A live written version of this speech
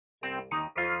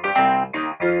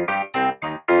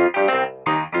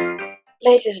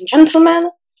Ladies and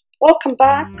gentlemen, welcome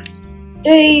back.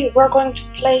 Today we're going to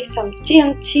play some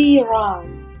TNT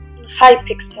Run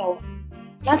Hypixel.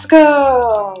 Let's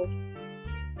go!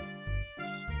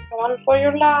 Run for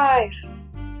your life!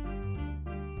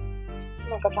 Oh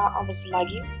my god, I was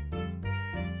lagging.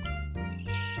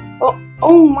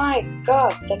 Oh my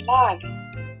god, the lag.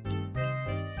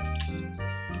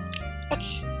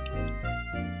 What's...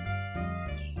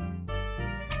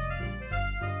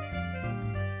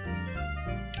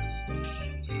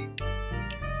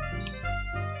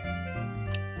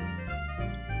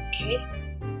 Okay.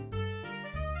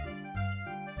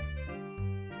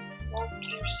 One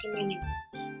players remaining.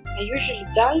 I usually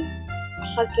die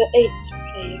as the 8th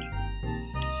player.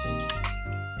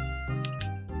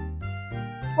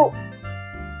 Oh,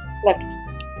 flip.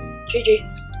 GG.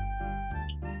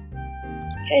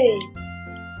 Okay.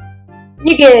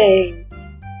 New game.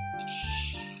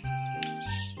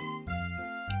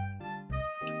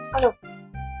 Oh no.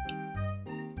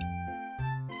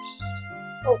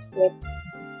 Oh flip.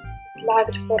 It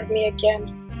lagged for me again.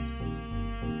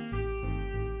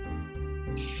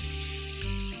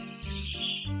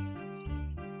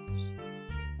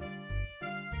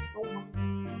 Oh my,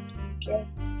 I'm scared.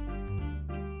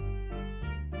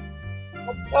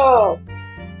 Let's go.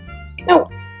 No.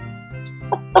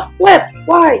 What the flip?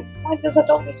 Why? Why does it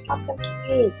always happen to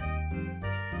me?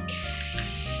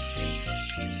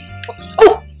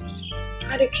 Oh!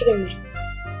 Are you kidding me?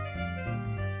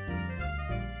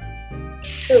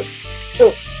 2,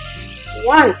 2,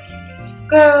 1,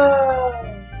 go!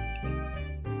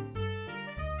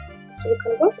 So we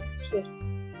can go here.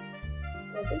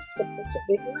 Now this is a pretty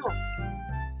big map.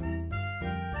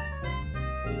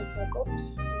 And if I go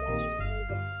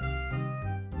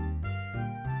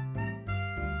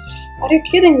Are you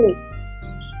kidding me?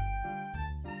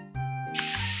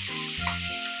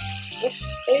 This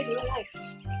saved my life.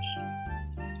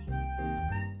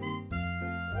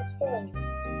 Let's go.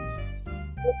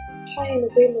 Let's try and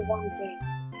win one game,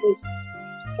 at least.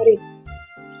 3.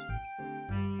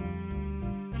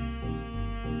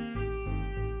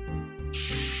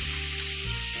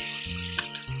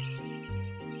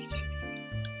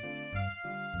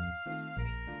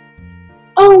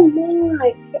 Oh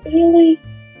my, really?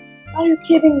 Are you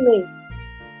kidding me?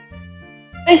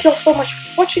 Thank you all so much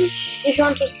for watching. If you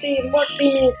want to see more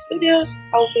 3 minutes videos,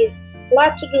 I'll be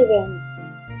glad to do them.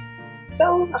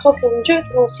 So, I hope you enjoyed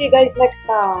and I'll see you guys next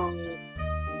time.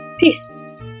 Peace.